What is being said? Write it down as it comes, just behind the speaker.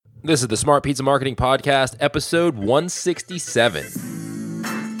This is the Smart Pizza Marketing Podcast, episode 167.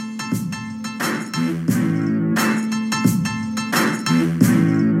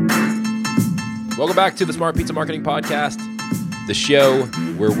 Welcome back to the Smart Pizza Marketing Podcast, the show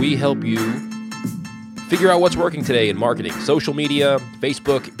where we help you figure out what's working today in marketing, social media,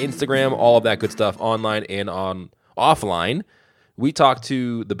 Facebook, Instagram, all of that good stuff, online and offline. We talk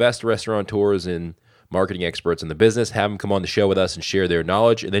to the best restaurateurs and marketing experts in the business, have them come on the show with us and share their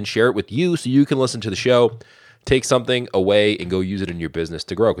knowledge, and then share it with you so you can listen to the show, take something away, and go use it in your business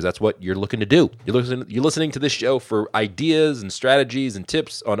to grow, because that's what you're looking to do. You're listening to this show for ideas and strategies and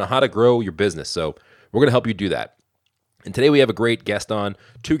tips on how to grow your business. So we're going to help you do that. And today we have a great guest on,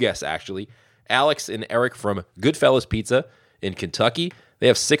 two guests actually, Alex and Eric from Goodfellas Pizza in Kentucky. They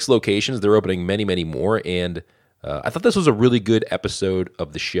have 6 locations. They're opening many, many more, and I thought this was a really good episode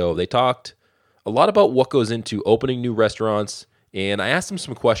of the show. They talked a lot about what goes into opening new restaurants, and I asked them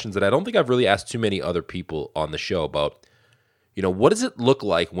some questions that I don't think I've really asked too many other people on the show about, what does it look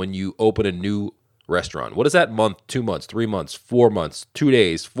like when you open a new restaurant? What does that month, 2 months, 3 months, 4 months, 2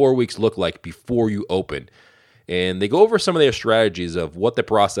 days, 4 weeks look like before you open? And they go over some of their strategies of what the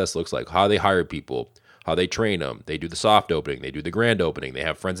process looks like, how they hire people, how they train them. They do the soft opening, they do the grand opening, they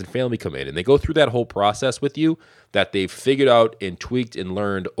have friends and family come in, and they go through that whole process with you that they've figured out and tweaked and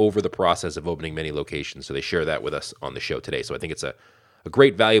learned over the process of opening many locations. So they share that with us on the show today. So I think it's a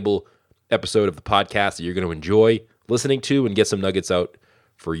great, valuable episode of the podcast that you're going to enjoy listening to and get some nuggets out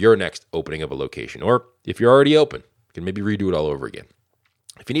for your next opening of a location. Or if you're already open, you can maybe redo it all over again.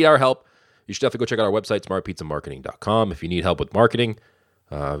 If you need our help, you should definitely go check out our website, smartpizzamarketing.com. If you need help with marketing,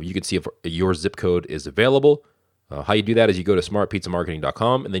 you can see if your zip code is available. How you do that is you go to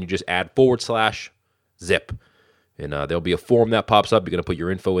smartpizzamarketing.com, and then you just add /zip. And there'll be a form that pops up. You're going to put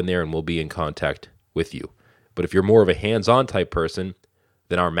your info in there, and we'll be in contact with you. But if you're more of a hands-on type person,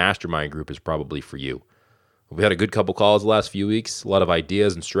 then our mastermind group is probably for you. We've had a good couple calls the last few weeks, a lot of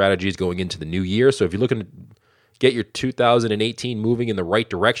ideas and strategies going into the new year. So if you're looking to get your 2018 moving in the right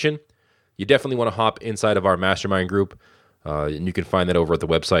direction, you definitely want to hop inside of our mastermind group. And you can find that over at the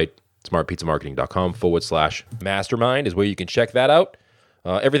website, smartpizzamarketing.com /mastermind is where you can check that out.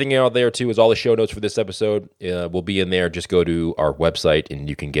 Everything out there, too, is all the show notes for this episode will be in there. Just go to our website, and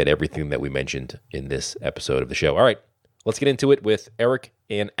you can get everything that we mentioned in this episode of the show. All right, let's get into it with Eric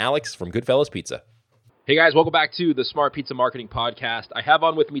and Alex from Goodfellas Pizza. Hey, guys, welcome back to the Smart Pizza Marketing Podcast. I have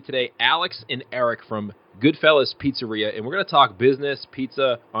on with me today Alex and Eric from Goodfellas Pizzeria, and we're going to talk business,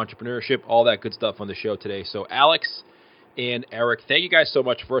 pizza, entrepreneurship, all that good stuff on the show today. So, Alex and Eric, thank you guys so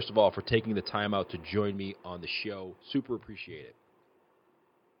much, first of all, for taking the time out to join me on the show. Super appreciate it.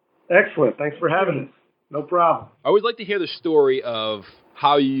 Excellent. Thanks for having us. No problem. I always like to hear the story of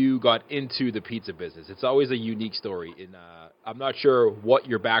how you got into the pizza business. It's always a unique story. And I'm not sure what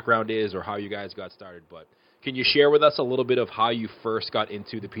your background is or how you guys got started, but can you share with us a little bit of how you first got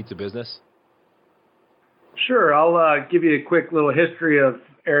into the pizza business? Sure. I'll give you a quick little history of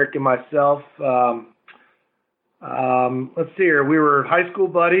Eric and myself. Let's see here. We were high school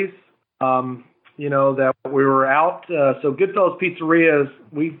buddies. That we were out. So Goodfellas Pizzerias,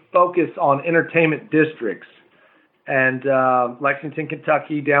 we focus on entertainment districts. And Lexington,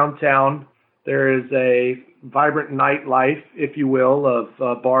 Kentucky, downtown, there is a vibrant nightlife, if you will,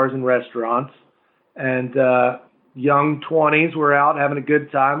 of bars and restaurants. And young 20s were out having a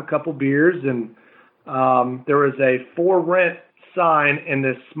good time, a couple beers. And there was a for rent sign in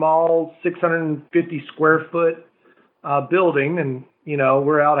this small 650 square foot building. And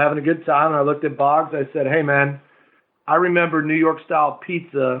we're out having a good time. And I looked at Boggs. I said, hey, man, I remember New York style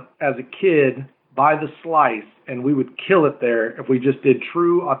pizza as a kid by the slice, and we would kill it there if we just did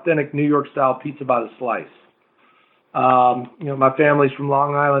true, authentic New York style pizza by the slice. My family's from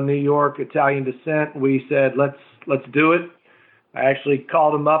Long Island, New York, Italian descent. We said, let's do it. I actually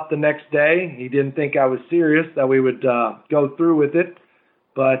called him up the next day. He didn't think I was serious, that we would go through with it,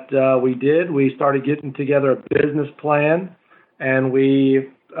 but we did. We started getting together a business plan. And we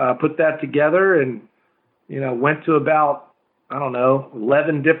put that together and, went to about,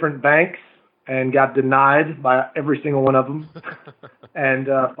 11 different banks and got denied by every single one of them. And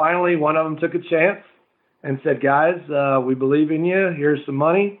finally, one of them took a chance and said, guys, we believe in you. Here's some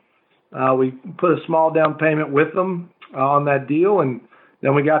money. We put a small down payment with them on that deal, and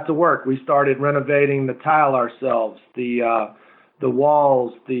then we got to work. We started renovating the tile ourselves, the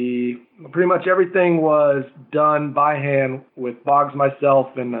walls, pretty much everything was done by hand with Boggs, myself,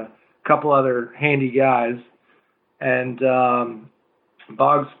 and a couple other handy guys. And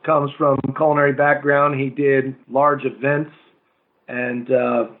Boggs comes from a culinary background. He did large events and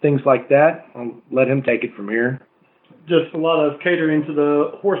things like that. I'll let him take it from here. just a lot of catering to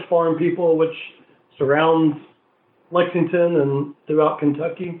the horse farm people, which surrounds Lexington and throughout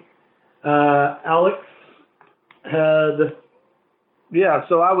Kentucky. Alex had... Yeah,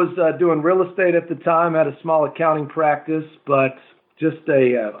 so I was doing real estate at the time, had a small accounting practice, but just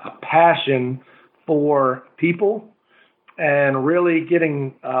a passion for people and really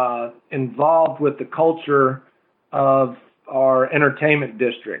getting involved with the culture of our entertainment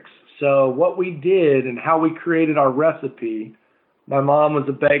districts. So what we did and how we created our recipe, my mom was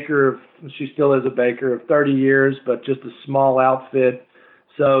a baker, she still is a baker of 30 years, but just a small outfit.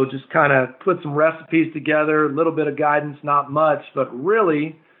 So just kind of put some recipes together, a little bit of guidance, not much, but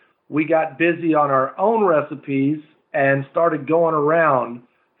really we got busy on our own recipes and started going around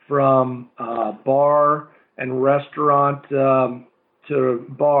from bar and restaurant to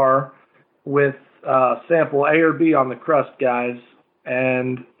bar with sample A or B on the crust, guys.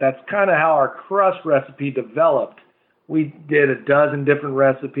 And that's kind of how our crust recipe developed. We did a dozen different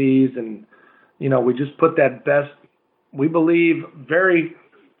recipes, and, you know, we just put that best. We believe very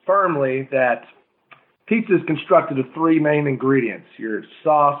firmly that pizza is constructed of three main ingredients: your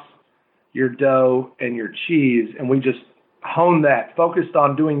sauce, your dough, and your cheese. And we just honed that, focused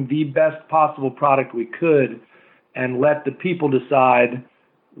on doing the best possible product we could, and let the people decide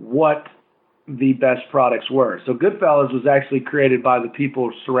what the best products were. So Goodfellas was actually created by the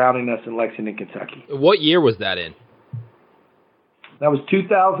people surrounding us in Lexington, Kentucky. What year was that in? That was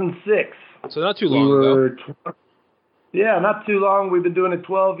 2006. So not too long ago. Yeah, not too long. We've been doing it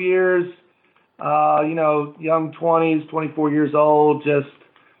 12 years. You know, young 20s, 24 years old, just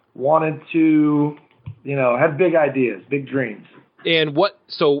wanted to, you know, had big ideas, big dreams. And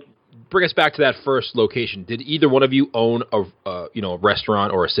so bring us back to that first location. Did either one of you own a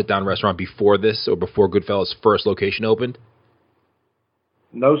restaurant or a sit-down restaurant before this, or before Goodfellas' first location opened?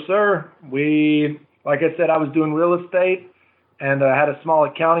 No, sir. Like I said, I was doing real estate, and I had a small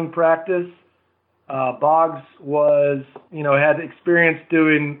accounting practice. Boggs was, you know, had experience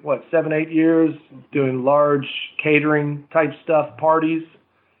doing, 7-8 years, doing large catering type stuff, parties.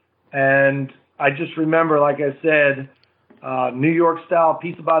 And I just remember, like I said, New York style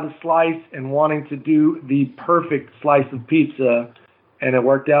pizza by the slice and wanting to do the perfect slice of pizza, and it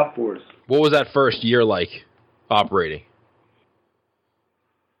worked out for us. What was that first year like operating?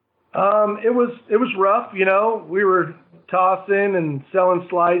 It was rough, you know. We were tossing and selling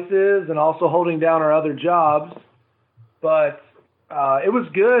slices and also holding down our other jobs, but it was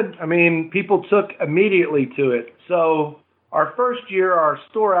good. I mean, people took immediately to it. So our first year, our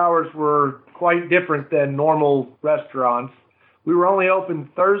store hours were quite different than normal restaurants. We were only open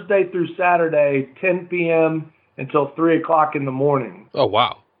Thursday through Saturday, 10 p.m. until 3 o'clock in the morning. Oh,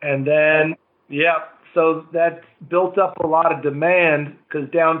 wow. And then, so that built up a lot of demand because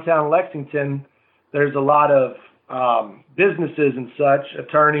downtown Lexington, there's a lot of businesses and such,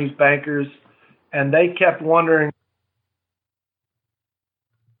 attorneys, bankers, and they kept wondering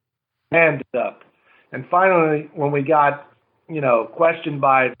and up. And finally, when we got, you know, questioned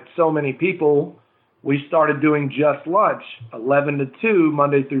by so many people, we started doing just lunch, 11 to 2,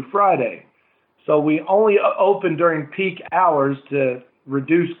 Monday through Friday. So we only opened during peak hours to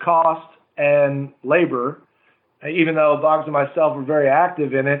reduce cost and labor. Even though Boggs and myself were very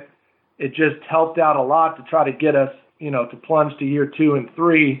active in it, it just helped out a lot to try to get us, you know, to plunge to year 2 and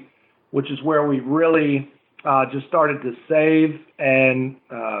 3, which is where we really just started to save and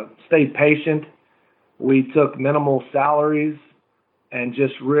stay patient. We took minimal salaries and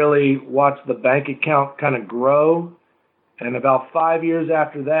just really watched the bank account kind of grow. And about 5 years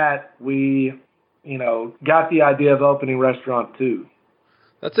after that, we, you know, got the idea of opening Restaurant 2.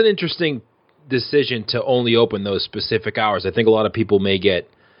 That's an interesting decision to only open those specific hours. I think a lot of people may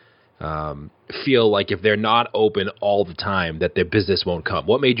feel like if they're not open all the time, that their business won't come.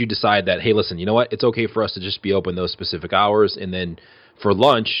 What made you decide that, hey, listen, you know what? It's okay for us to just be open those specific hours, and then for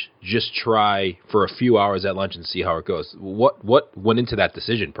lunch, just try for a few hours at lunch and see how it goes. What went into that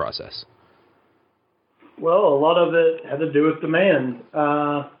decision process? Well, a lot of it had to do with demand.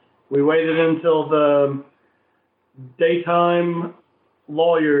 We waited until the daytime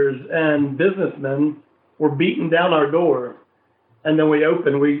lawyers and businessmen were beating down our door, and then we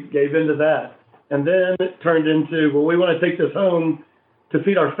opened. We gave into that. And then it turned into, well, we want to take this home to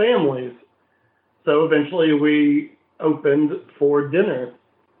feed our families. So eventually we opened for dinner.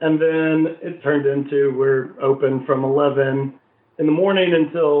 And then it turned into we're open from 11 in the morning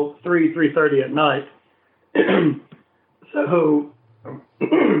until 3:30 at night. So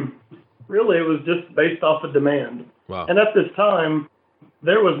really it was just based off of demand. Wow. And at this time,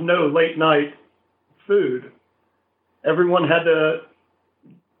 there was no late night food. Everyone had to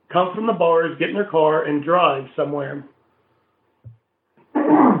come from the bars, get in their car, and drive somewhere.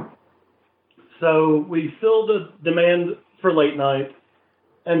 So we filled the demand for late night,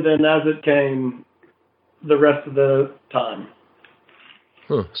 and then as it came, the rest of the time.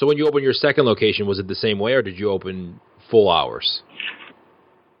 Huh. So when you opened your second location, was it the same way, or did you open full hours?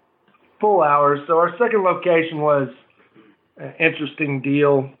 Full hours. So our second location was an interesting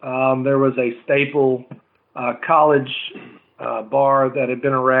deal. There was a staple college bar that had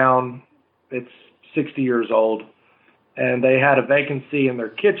been around. It's 60 years old. And they had a vacancy in their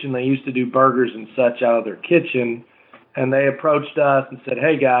kitchen. They used to do burgers and such out of their kitchen. And they approached us and said,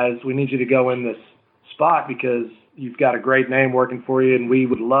 hey, guys, we need you to go in this spot because you've got a great name working for you, and we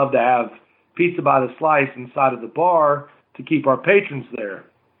would love to have pizza by the slice inside of the bar to keep our patrons there.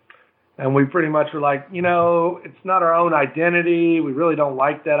 And we pretty much were like, it's not our own identity. We really don't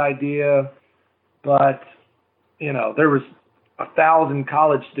like that idea. But, there was 1,000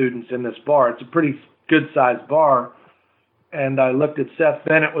 college students in this bar. It's a pretty good-sized bar. And I looked at Seth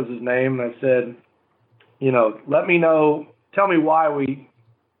Bennett was his name, and I said, let me know, tell me why we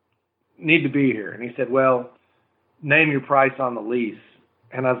need to be here. And he said, well, name your price on the lease.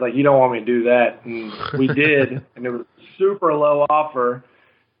 And I was like, you don't want me to do that. And we did, and it was a super low offer.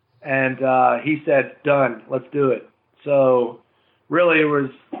 And he said, done, let's do it. So really it was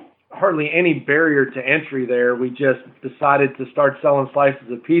hardly any barrier to entry there. We just decided to start selling slices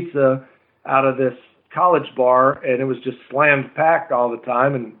of pizza out of this college bar, and it was just slammed packed all the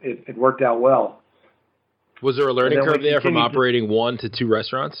time, and it worked out well. Was there a learning curve there from operating 1 to 2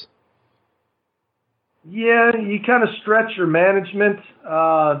 restaurants? Yeah, you kind of stretch your management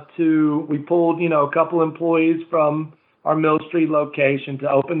we pulled, a couple employees from our Mill Street location to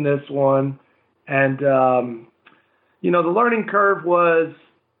open this one. And, the learning curve was,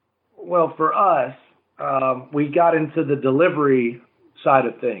 well, for us, we got into the delivery side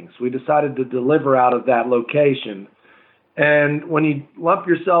of things. We decided to deliver out of that location. And when you lump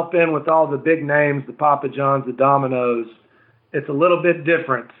yourself in with all the big names, the Papa John's, the Domino's, it's a little bit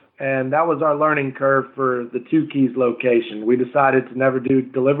different. And that was our learning curve for the Two Keys location. We decided to never do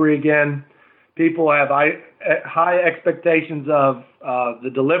delivery again. People have high expectations of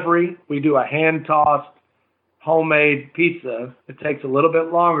the delivery. We do a hand-tossed homemade pizza. It takes a little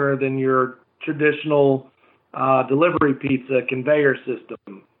bit longer than your traditional delivery pizza conveyor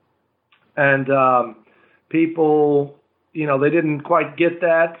system. And people, they didn't quite get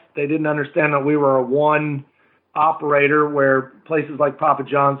that. They didn't understand that we were a one operator where places like Papa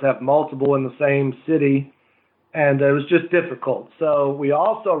John's have multiple in the same city. And it was just difficult. So we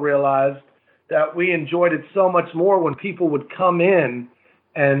also realized that we enjoyed it so much more when people would come in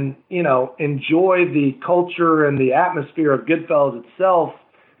and, enjoy the culture and the atmosphere of Goodfellas itself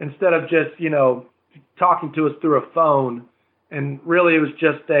instead of just, talking to us through a phone. And really it was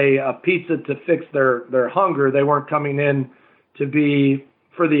just a pizza to fix their hunger. They weren't coming in to be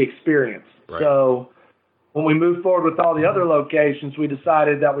for the experience. Right. So when we moved forward with all the other locations, we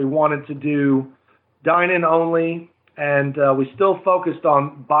decided that we wanted to do dine-in only, and we still focused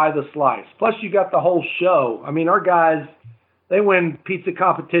on by the slice. Plus, you got the whole show. I mean, our guys, they win pizza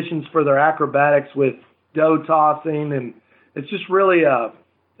competitions for their acrobatics with dough tossing, and it's just really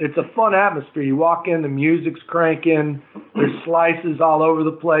it's a fun atmosphere. You walk in, the music's cranking, there's slices all over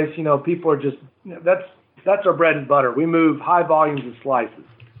the place. People are just, that's our bread and butter. We move high volumes of slices.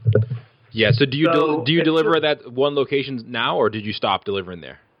 Yeah, so do you deliver at that one location now, or did you stop delivering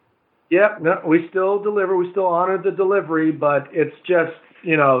there? Yeah, no, we still deliver. We still honor the delivery, but it's just,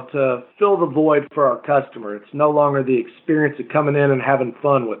 to fill the void for our customer. It's no longer the experience of coming in and having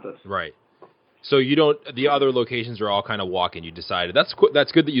fun with us. Right. So the other locations are all kind of walk-in. You decided, that's good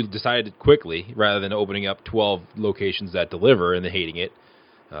that you decided quickly rather than opening up 12 locations that deliver and then hating it.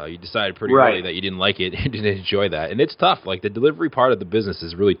 You decided pretty early that you didn't like it and didn't enjoy that. And it's tough. Like, the delivery part of the business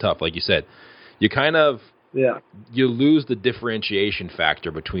is really tough. Like you said, you kind of, you lose the differentiation factor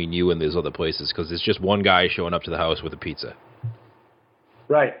between you and those other places because it's just one guy showing up to the house with a pizza.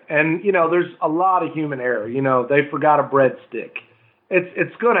 Right. And, there's a lot of human error. They forgot a breadstick.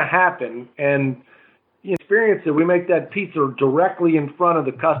 It's going to happen. And you experience it. We make that pizza directly in front of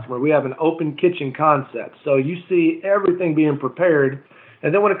the customer. We have an open kitchen concept. So you see everything being prepared.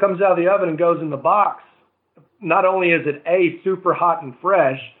 And then when it comes out of the oven and goes in the box, not only is it super hot and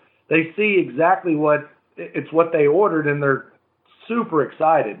fresh, they see exactly what they ordered, and they're super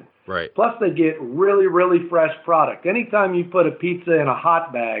excited. Right. Plus, they get really, really fresh product. Anytime you put a pizza in a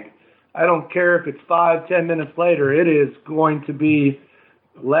hot bag, I don't care if it's 5-10 minutes later, it is going to be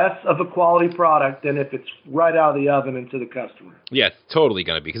less of a quality product than if it's right out of the oven into the customer. Yeah, it's totally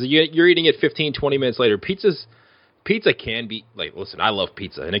going to be because you're eating it 15, 20 minutes later. Pizza can be, like, listen, I love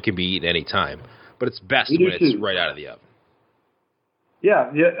pizza, and it can be eaten any time, but it's best when it's right out of the oven.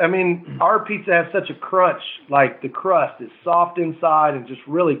 Yeah. I mean, our pizza has such a crunch. Like the crust is soft inside and just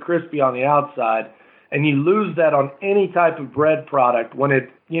really crispy on the outside. And you lose that on any type of bread product when it,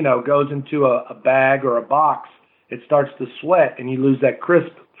 goes into a bag or a box. It starts to sweat and you lose that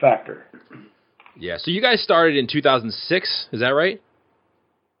crisp factor. Yeah. So you guys started in 2006, is that right?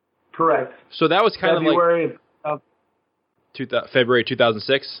 Correct. So that was kind February of February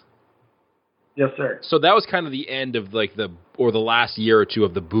 2006? Yes, sir. So that was kind of the end of the last year or two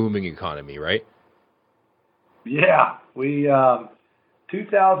of the booming economy, right? Yeah.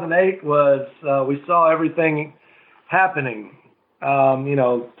 2008 was, we saw everything happening.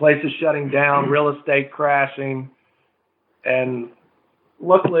 Places shutting down, real estate crashing. And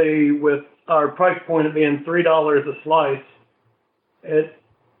luckily, with our price point of being $3 a slice, it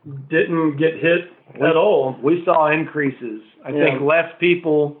didn't get hit at all. We saw increases. I think less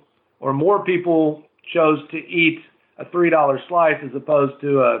people or more people chose to eat a $3 slice as opposed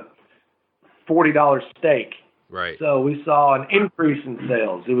to a $40 steak. Right. So we saw an increase in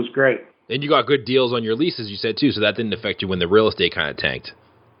sales. It was great. And you got good deals on your leases, you said, too, so that didn't affect you when the real estate kind of tanked.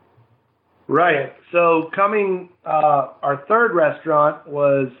 Right. So our third restaurant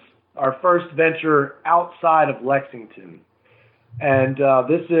was our first venture outside of Lexington. And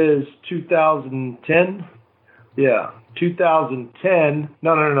this is 2010. Yeah, 2010.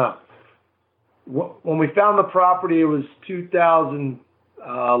 No. When we found the property, it was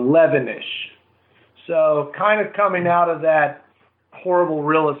 2011-ish. So kind of coming out of that horrible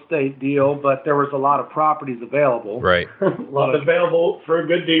real estate deal, but there was a lot of properties available. Right. A lot available for a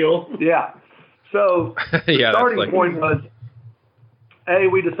good deal. Yeah. So the starting point was,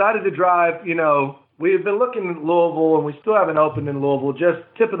 we decided to drive, we had been looking at Louisville, and we still haven't opened in Louisville. Just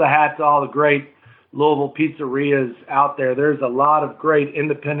tip of the hat to all the great Louisville pizzerias out there. There's a lot of great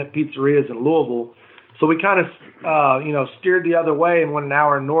independent pizzerias in Louisville. So we kind of, steered the other way and went an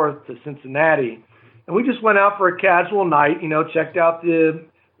hour north to Cincinnati. And we just went out for a casual night, checked out the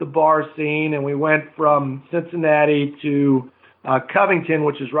bar scene, and we went from Cincinnati to Covington,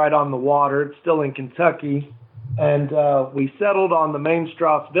 which is right on the water. It's still in Kentucky. And we settled on the main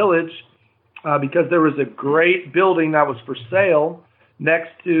Strauss Village because there was a great building that was for sale next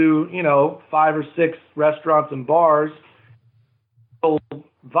to, 5 or 6 restaurants and bars.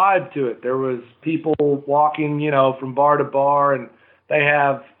 Vibe to it. There was people walking, from bar to bar, and they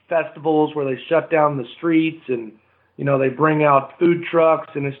have festivals where they shut down the streets and, they bring out food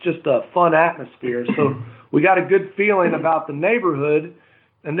trucks, and it's just a fun atmosphere. So we got a good feeling about the neighborhood,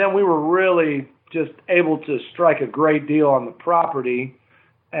 and then we were really just able to strike a great deal on the property.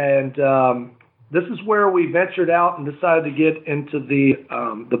 And this is where we ventured out and decided to get into the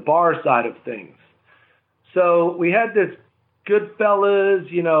bar side of things. So we had this Goodfellas,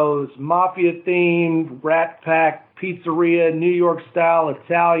 this mafia-themed, Rat Pack pizzeria, New York style,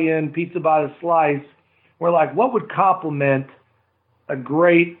 Italian, pizza by the slice. We're like, what would complement a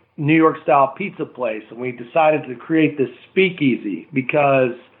great New York style pizza place? And we decided to create this speakeasy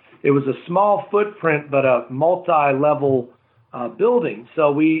because it was a small footprint but a multi-level building.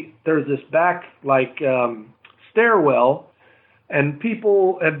 So there's this back stairwell, and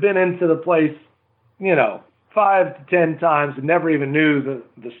people have been into the place, 5 to 10 times and never even knew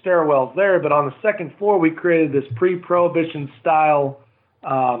the stairwell's there. But on the second floor, we created this pre-prohibition style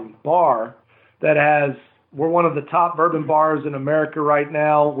bar that we're one of the top bourbon bars in America right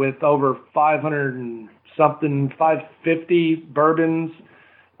now with over 550 bourbons.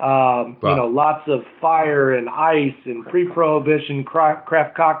 Wow. Lots of fire and ice and pre-prohibition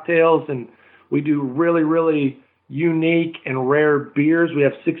craft cocktails. And we do really, really unique and rare beers. We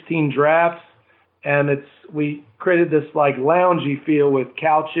have 16 drafts. And we created this loungy feel with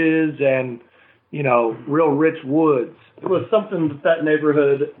couches and, real rich woods. It was something that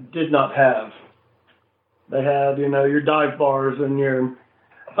neighborhood did not have. They had, your dive bars and your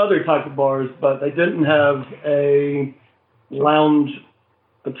other type of bars, but they didn't have a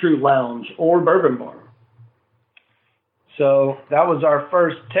true lounge or bourbon bar. So that was our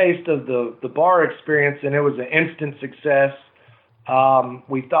first taste of the bar experience, and it was an instant success.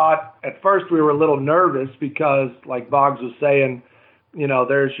 We thought at first we were a little nervous because, like Boggs was saying,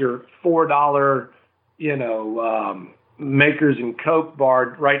 there's your $4, Makers and Coke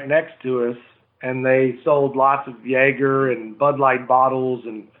bar right next to us, and they sold lots of Jaeger and Bud Light bottles,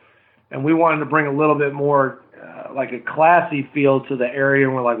 and we wanted to bring a little bit more a classy feel to the area,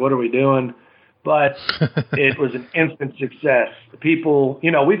 and we're like, what are we doing? But it was an instant success. People,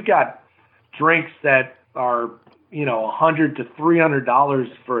 we've got drinks that are $100 to $300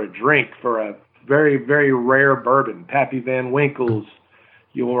 for a drink for a very, very rare bourbon. Pappy Van Winkle's,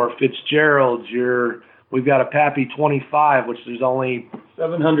 your Fitzgerald's, your We've got a Pappy 25, which there's only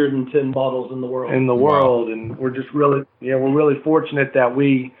 710 bottles in the world. Wow. And we're just really, we're really fortunate that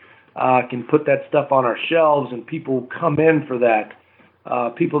we can put that stuff on our shelves, and people come in for that.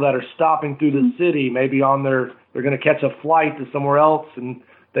 People that are stopping through the city, maybe they're going to catch a flight to somewhere else, and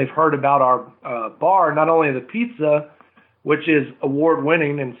they've heard about our bar. Not only the pizza, which is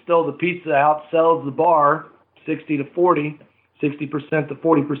award-winning, and still the pizza outsells the bar 60% to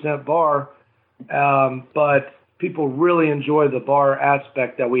 40% bar, but people really enjoy the bar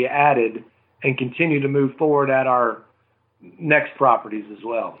aspect that we added and continue to move forward at our next properties as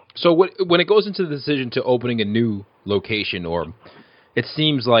well. So when it goes into the decision to opening a new location, or it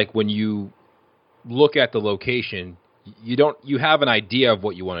seems like when you look at the location, you have an idea of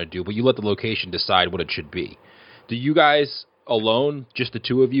what you want to do, but you let the location decide what it should be. Do you guys alone, just the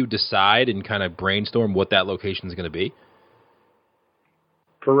two of you, decide and kind of brainstorm what that location is going to be?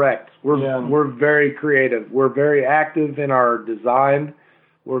 Correct. We're very creative. We're very active in our design.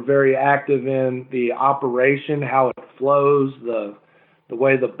 We're very active in the operation, how it flows, the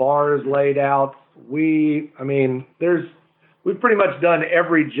way the bar is laid out. We've pretty much done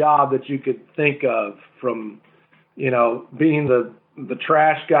every job that you could think of, from, being the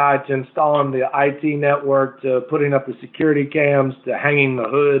trash guy to installing the IT network to putting up the security cams to hanging the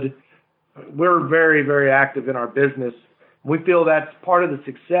hood. We're very, very active in our business. We feel that's part of the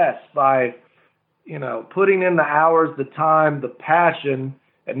success by, putting in the hours, the time, the passion,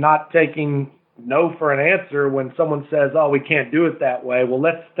 and not taking no for an answer when someone says, oh, we can't do it that way. Well,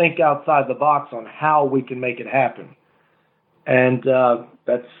 let's think outside the box on how we can make it happen. And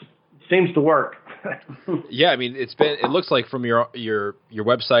that seems to work. Yeah, it looks like from your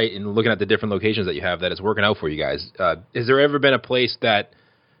website and looking at the different locations that you have that it's working out for you guys. Has there ever been a place that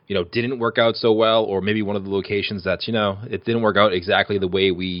didn't work out so well, or maybe one of the locations that's, it didn't work out exactly the way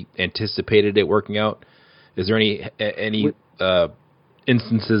we anticipated it working out? Is there any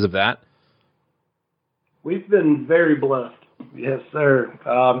instances of that? We've been very blessed. Yes, sir.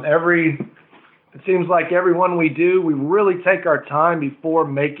 It seems like everyone we do, we really take our time before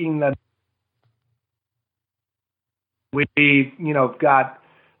making that. We've got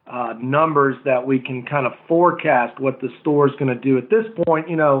numbers that we can kind of forecast what the store is going to do. At this point,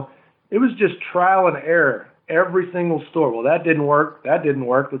 it was just trial and error. Every single store. Well, that didn't work. That didn't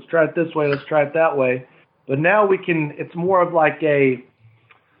work. Let's try it this way. Let's try it that way. But now it's more of like a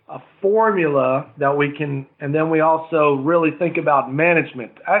formula that we can, and then we also really think about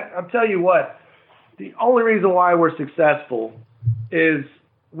management. I'll tell you what, the only reason why we're successful is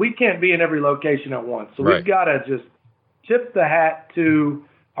we can't be in every location at once. So We've got to just tip the hat to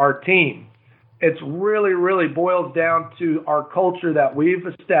our team. It's really, really boils down to our culture that we've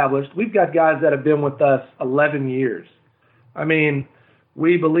established. We've got guys that have been with us 11 years.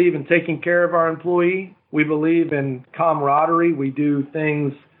 We believe in taking care of our employee. We believe in camaraderie. We do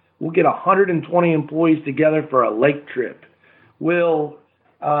things. We'll get 120 employees together for a lake trip. We're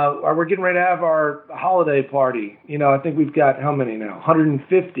getting ready to have our holiday party. I think we've got how many now?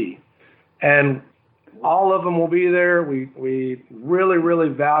 150. And all of them will be there. We really, really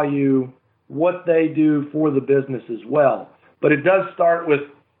value what they do for the business as well. But it does start with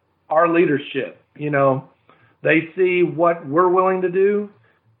our leadership. They see what we're willing to do,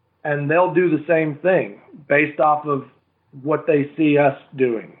 and they'll do the same thing based off of what they see us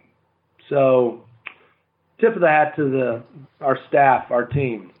doing. So, tip of the hat to our staff, our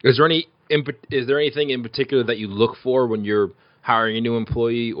team. Is there anything in particular that you look for when you're hiring a new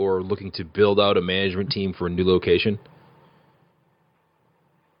employee or looking to build out a management team for a new location?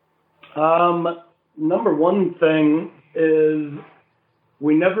 Number one thing is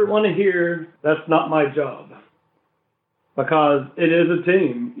we never want to hear, that's not my job, because it is a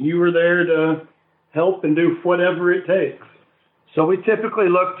team. You are there to help and do whatever it takes. So we typically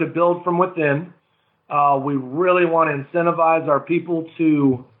look to build from within. We really want to incentivize our people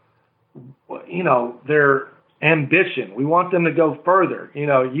to, their ambition. We want them to go further.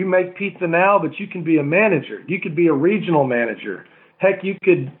 You make pizza now, but you can be a manager. You could be a regional manager. Heck, you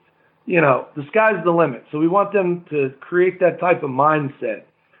could, the sky's the limit. So we want them to create that type of mindset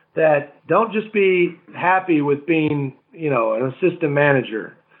that don't just be happy with being, an assistant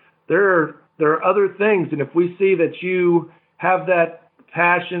manager. There are other things. And if we see that you have that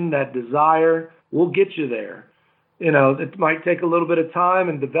passion, that desire, we'll get you there. It might take a little bit of time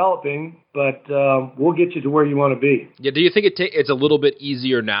and developing, but we'll get you to where you want to be. Yeah. Do you think it's a little bit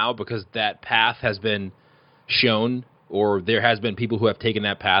easier now because that path has been shown, or there has been people who have taken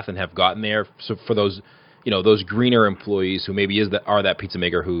that path and have gotten there? So for those, those greener employees who maybe are that pizza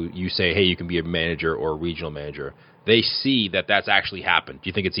maker who you say, hey, you can be a manager or a regional manager. they see that that's actually happened? Do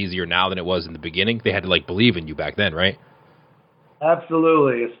you think it's easier now than it was in the beginning? They had to like believe in you back then, right?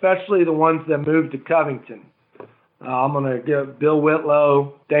 Absolutely, especially the ones that moved to Covington. I'm going to give Bill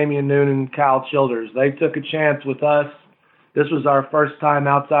Whitlow, Damian Noonan, Kyle Childers. They took a chance with us. This was our first time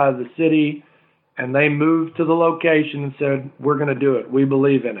outside of the city, and they moved to the location and said, we're going to do it. We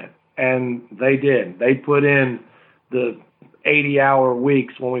believe in it. And they did. They put in the 80-hour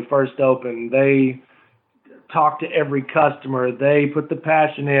weeks when we first opened. They talked to every customer. They put the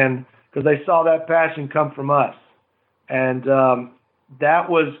passion in because they saw that passion come from us. And that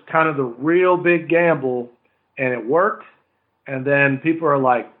was kind of the real big gamble, and it worked. And then people are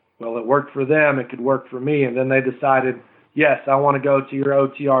like, well, it worked for them. It could work for me. And then they decided, yes, I want to go to your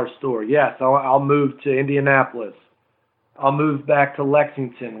OTR store. Yes, I'll move to Indianapolis. I'll move back to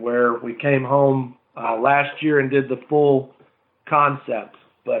Lexington, where we came home last year and did the full concept.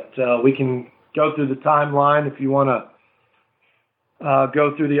 But we can go through the timeline if you want to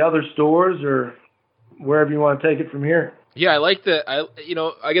go through the other stores or wherever you want to take it from here. Yeah, I like that.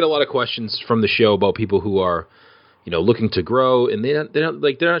 I get a lot of questions from the show about people who are, looking to grow, and they're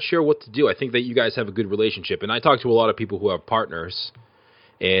not sure what to do. I think that you guys have a good relationship, and I talk to a lot of people who have partners,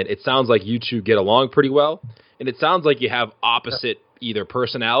 and it sounds like you two get along pretty well, and it sounds like you have opposite either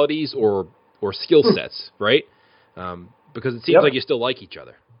personalities or skill sets, right? Because it seems like you still like each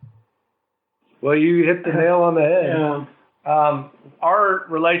other. Well, you hit the nail on the head. Yeah. Our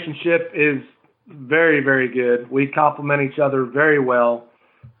relationship is very, very good. We complement each other very well.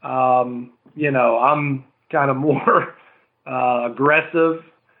 I'm kind of more aggressive,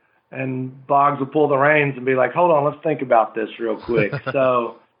 and Boggs will pull the reins and be like, hold on, let's think about this real quick.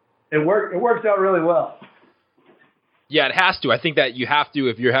 So it works out really well. Yeah, it has to. I think that you have to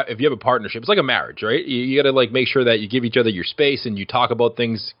if you have a partnership. It's like a marriage, right? You got to like make sure that you give each other your space and you talk about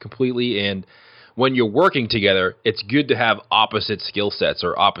things completely. And when you're working together, it's good to have opposite skill sets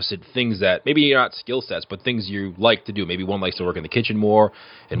or opposite things that maybe you're not skill sets, but things you like to do. Maybe one likes to work in the kitchen more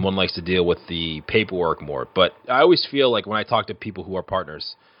and one likes to deal with the paperwork more. But I always feel like when I talk to people who are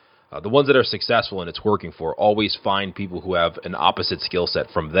partners, the ones that are successful and it's working for always find people who have an opposite skill set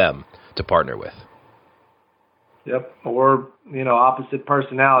from them to partner with. Yep. Or, opposite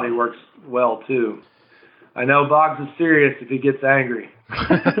personality works well too. I know Boggs is serious if he gets angry.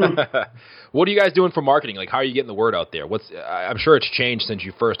 What are you guys doing for marketing? Like, how are you getting the word out there? I'm sure it's changed since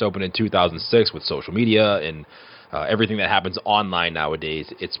you first opened in 2006 with social media and everything that happens online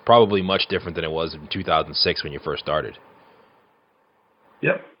nowadays. It's probably much different than it was in 2006 when you first started.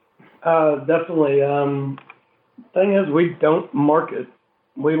 Yep. Definitely. Thing is, we don't market.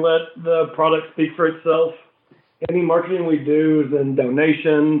 We let the product speak for itself. Any marketing we do is in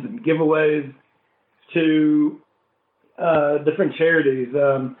donations and giveaways to different charities.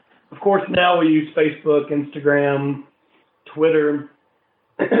 Of course, now we use Facebook, Instagram, Twitter,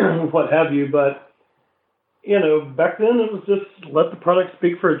 what have you. But, back then it was just let the product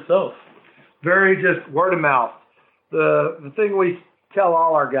speak for itself. Very just word of mouth. The thing we tell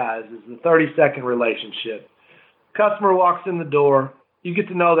all our guys is the 30-second relationship. Customer walks in the door. You get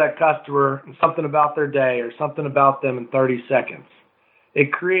to know that customer and something about their day or something about them in 30 seconds.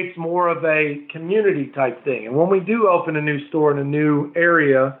 It creates more of a community type thing. And when we do open a new store in a new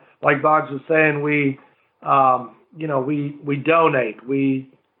area, like Boggs was saying, we donate. We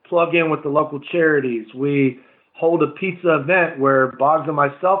plug in with the local charities. We hold a pizza event where Boggs and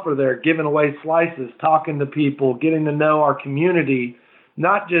myself are there giving away slices, talking to people, getting to know our community,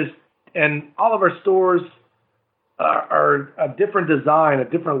 and all of our stores are a different design, a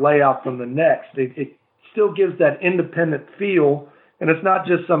different layout from the next. It still gives that independent feel, and it's not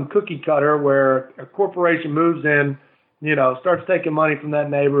just some cookie cutter where a corporation moves in, starts taking money from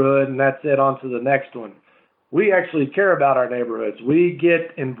that neighborhood, and that's it, on to the next one. We actually care about our neighborhoods. We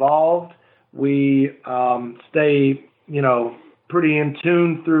get involved. We stay, pretty in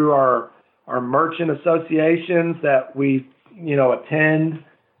tune through our merchant associations that we, attend,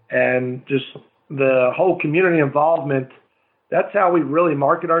 and just the whole community involvement. That's how we really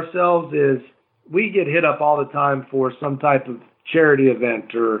market ourselves. Is we get hit up all the time for some type of charity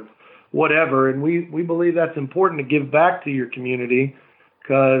event or whatever, and we believe that's important to give back to your community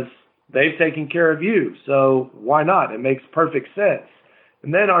because they've taken care of you. So why not? It makes perfect sense.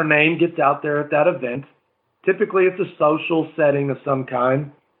 And then our name gets out there at that event. Typically, it's a social setting of some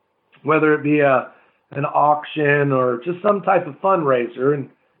kind, whether it be an auction or just some type of fundraiser, and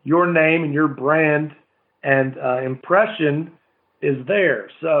your name and your brand and impression is there.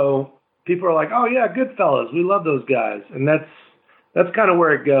 So people are like, oh, yeah, Goodfellas. We love those guys. And that's kind of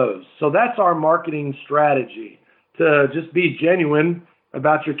where it goes. So that's our marketing strategy, to just be genuine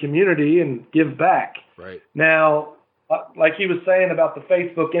about your community and give back. Right. Now, like he was saying about the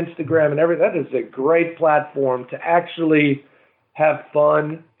Facebook, Instagram, and everything, that is a great platform to actually have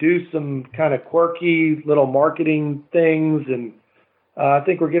fun, do some kind of quirky little marketing things. And I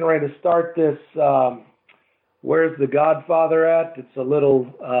think we're getting ready to start this, Where's the Godfather At? It's a little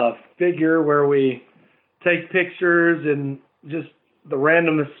figure where we take pictures in just the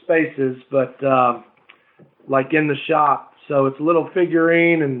randomest spaces, but like in the shop. So it's a little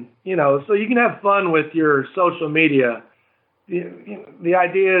figurine, and, so you can have fun with your social media. The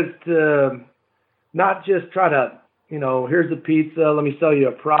idea is to not just try to, here's a pizza, let me sell you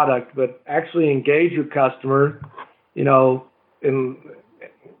a product, but actually engage your customer, and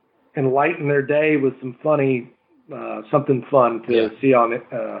enlighten their day with some funny, something fun to see on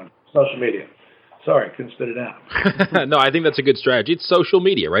social media. Sorry, couldn't spit it out. No, I think that's a good strategy. It's social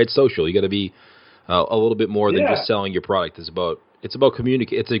media, right? It's social. You got to be a little bit more than just selling your product. It's about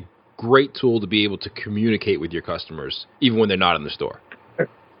communicate. It's a great tool to be able to communicate with your customers, even when they're not in the store.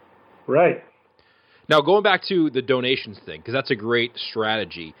 Right. Now, going back to the donations thing, because that's a great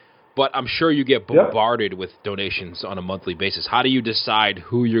strategy, but I'm sure you get bombarded with donations on a monthly basis. How do you decide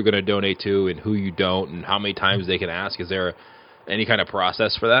who you're going to donate to and who you don't, and how many times they can ask? Is there any kind of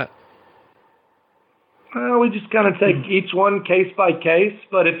process for that? We just kind of take each one case by case,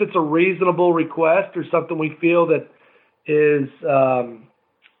 but if it's a reasonable request or something we feel that is,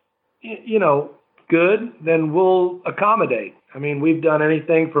 good, then we'll accommodate. I mean, we've done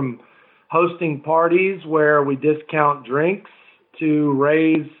anything from hosting parties where we discount drinks to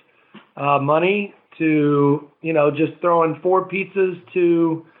raise money to, just throwing 4 pizzas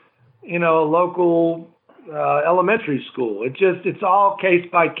to, a local elementary school. It's all case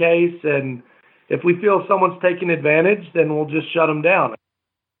by case, and if we feel someone's taking advantage, then we'll just shut them down.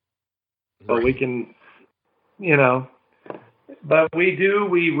 So we can, but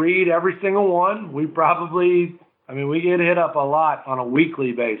we read every single one. We get hit up a lot on a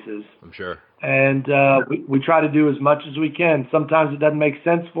weekly basis. I'm sure. And we try to do as much as we can. Sometimes it doesn't make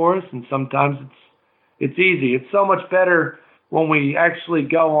sense for us, and sometimes it's easy. It's so much better when we actually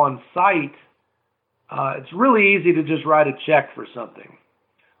go on site. It's really easy to just write a check for something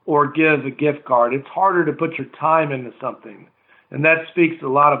or give a gift card. It's harder to put your time into something. And that speaks a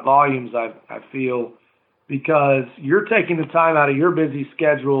lot of volumes, I feel, because you're taking the time out of your busy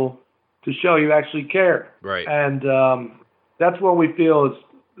schedule to show you actually care. Right. And that's what we feel is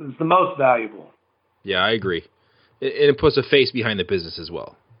the most valuable. Yeah, I agree. It puts a face behind the business as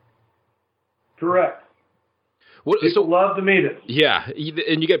well. Correct. People love to meet us. Yeah,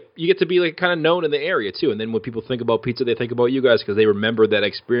 and you get to be like kind of known in the area too. And then when people think about pizza, they think about you guys because they remember that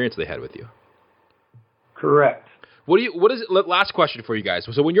experience they had with you. Correct. Last question for you guys.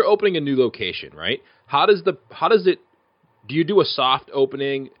 So when you're opening a new location, right? Do you do a soft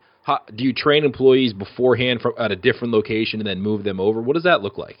opening? Do you train employees beforehand at a different location and then move them over? What does that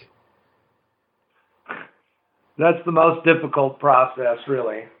look like? That's the most difficult process,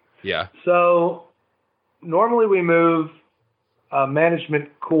 really. Yeah. So normally we move a management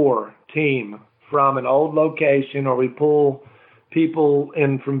core team from an old location, or we pull people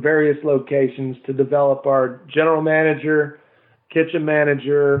in from various locations to develop our general manager, kitchen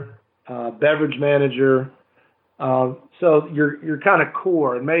manager, beverage manager. So you're kind of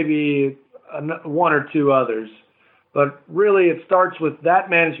core, and maybe one or two others. But really it starts with that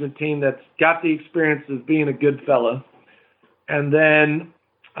management team that's got the experience of being a good fella. And then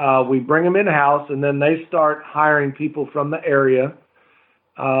we bring them in-house, and then they start hiring people from the area,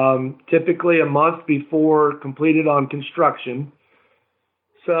 typically a month before completed on construction.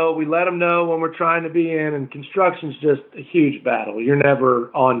 So we let them know when we're trying to be in, and construction's just a huge battle. You're never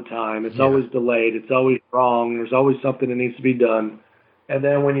on time. It's always delayed. It's always wrong. There's always something that needs to be done. And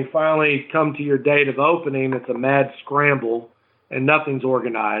then when you finally come to your date of opening, it's a mad scramble, and nothing's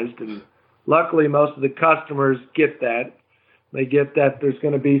organized. And luckily, most of the customers get that. They get that there's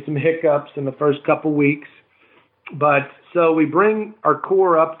going to be some hiccups in the first couple weeks. But so we bring our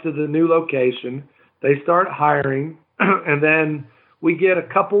core up to the new location. They start hiring, and then we get a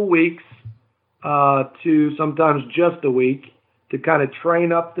couple weeks to sometimes just a week to kind of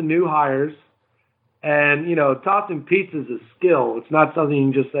train up the new hires. And, tossing pizza is a skill. It's not something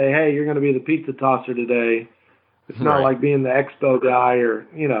you can just say, hey, you're going to be the pizza tosser today. It's not like being the expo guy or.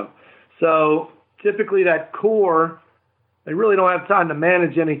 So typically that core, they really don't have time to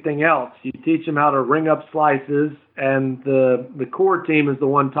manage anything else. You teach them how to ring up slices, and the core team is the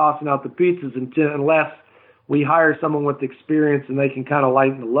one tossing out the pizzas unless we hire someone with experience and they can kind of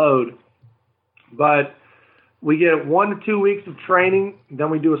lighten the load. But we get 1 to 2 weeks of training. Then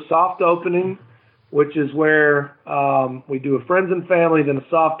we do a soft opening, which is where we do a friends and family, then a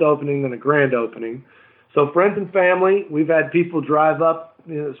soft opening, then a grand opening. So friends and family, we've had people drive up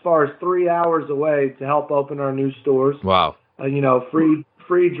as far as 3 hours away to help open our new stores. Wow.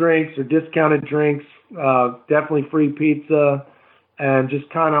 Free drinks or discounted drinks, definitely free pizza, and just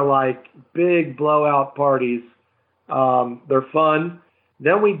kind of like big blowout parties. They're fun.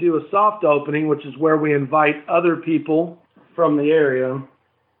 Then we do a soft opening, which is where we invite other people from the area,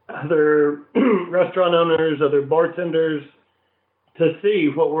 other restaurant owners, other bartenders, to see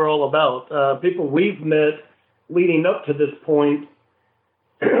what we're all about. People we've met leading up to this point,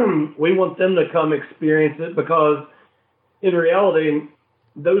 we want them to come experience it, because in reality,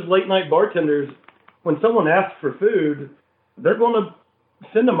 those late night bartenders, when someone asks for food, they're going to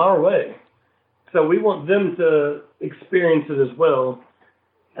send them our way. So we want them to experience it as well.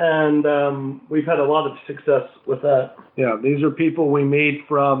 And we've had a lot of success with that. Yeah, these are people we meet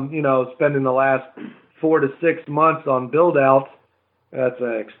from, spending the last 4 to 6 months on build out. That's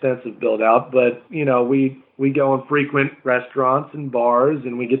an extensive build out, but we go and frequent restaurants and bars,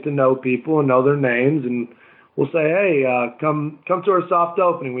 and we get to know people and know their names, and we'll say, hey, come to our soft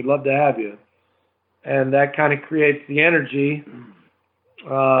opening. We'd love to have you. And that kind of creates the energy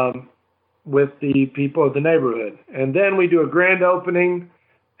with the people of the neighborhood. And then we do a grand opening,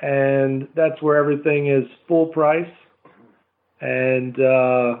 and that's where everything is full price. And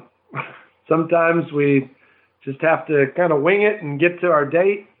sometimes we just have to kind of wing it and get to our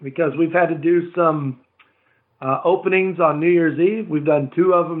date, because we've had to do some openings on New Year's Eve. We've done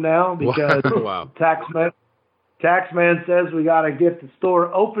 2 of them now because wow. Taxman says we got to get the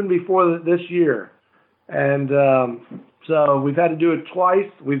store open before this year. And so we've had to do it twice.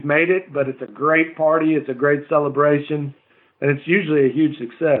 We've made it, but it's a great party. It's a great celebration, and it's usually a huge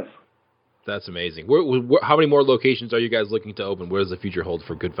success. That's amazing. How many more locations are you guys looking to open? What does the future hold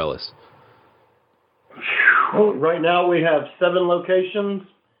for Goodfellas? Well, right now we have 7 locations,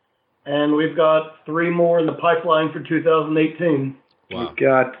 and we've got 3 more in the pipeline for 2018. Wow. We've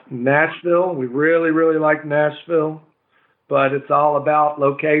got Nashville. We really, really like Nashville, but it's all about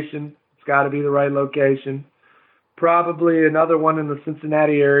location. It's got to be the right location. Probably another one in the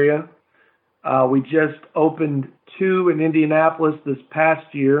Cincinnati area. We just opened 2 in Indianapolis this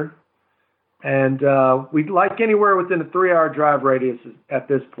past year, and we'd like anywhere within a 3-hour drive radius at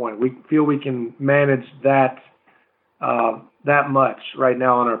this point. We feel we can manage that much right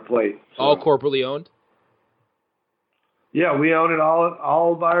now on our plate. So, all corporately owned? Yeah, we own it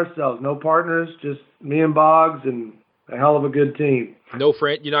all by ourselves. No partners, just me and Boggs, and a hell of a good team. You're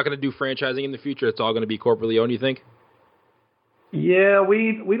not going to do franchising in the future? It's all going to be corporately owned, you think? Yeah,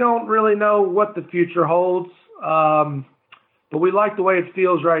 we don't really know what the future holds, but we like the way it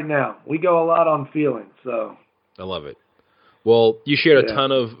feels right now. We go a lot on feeling, so. I love it. Well, you shared a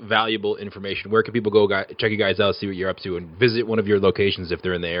ton of valuable information. Where can people go check you guys out, see what you're up to, and visit one of your locations if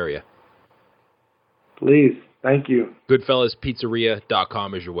they're in the area? Please. Thank you.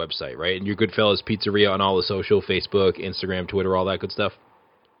 GoodfellasPizzeria.com is your website, right? And you're Goodfellas Pizzeria on all the social, Facebook, Instagram, Twitter, all that good stuff?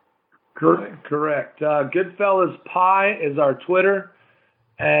 Correct. Goodfellas Pie is our Twitter,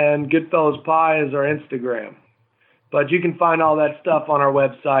 and Goodfellas Pie is our Instagram. But you can find all that stuff on our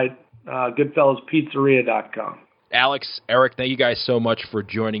website, GoodfellasPizzeria.com. Alex, Eric, thank you guys so much for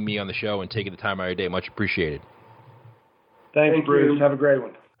joining me on the show and taking the time out of your day. Much appreciated. Thanks, Bruce. Have a great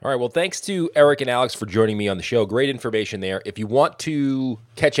one. All right, well, thanks to Eric and Alex for joining me on the show. Great information there. If you want to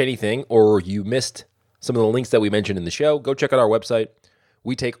catch anything or you missed some of the links that we mentioned in the show, go check out our website.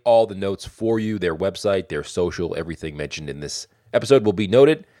 We take all the notes for you. Their website, their social, everything mentioned in this episode will be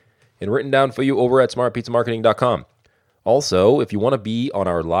noted and written down for you over at smartpizzamarketing.com. Also, if you want to be on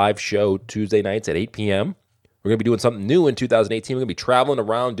our live show Tuesday nights at 8 p.m., we're going to be doing something new in 2018. We're going to be traveling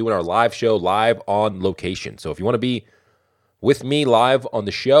around doing our live show live on location. So if you want to be with me live on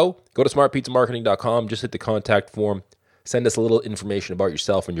the show, go to smartpizzamarketing.com. Just hit the contact form. Send us a little information about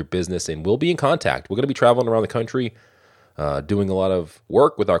yourself and your business, and we'll be in contact. We're going to be traveling around the country, doing a lot of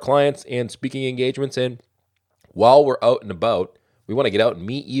work with our clients and speaking engagements. And while we're out and about, we want to get out and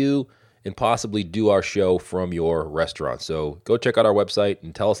meet you and possibly do our show from your restaurant. So go check out our website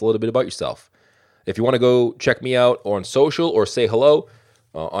and tell us a little bit about yourself. If you want to go check me out on social or say hello,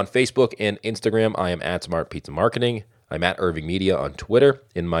 on Facebook and Instagram, I am at Smart Pizza Marketing. I'm at Irving Media on Twitter,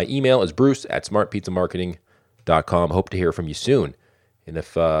 and my email is bruce@smartpizzamarketing.com. Hope to hear from you soon. And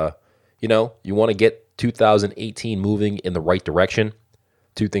if, you want to get 2018 moving in the right direction,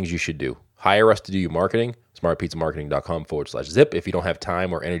 2 things you should do. Hire us to do your marketing, smartpizzamarketing.com/zip. If you don't have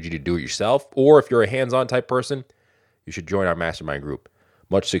time or energy to do it yourself, or if you're a hands-on type person, you should join our mastermind group.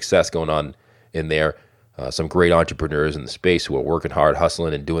 Much success going on in there. Some great entrepreneurs in the space who are working hard,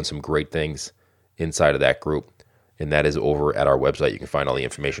 hustling, and doing some great things inside of that group. and that is over at our website. You can find all the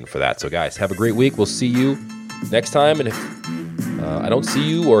information for that. So guys, have a great week. We'll see you next time. And if I don't see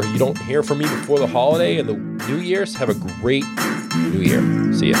you or you don't hear from me before the holiday and the New Year's, have a great New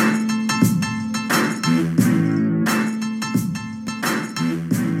Year. See ya.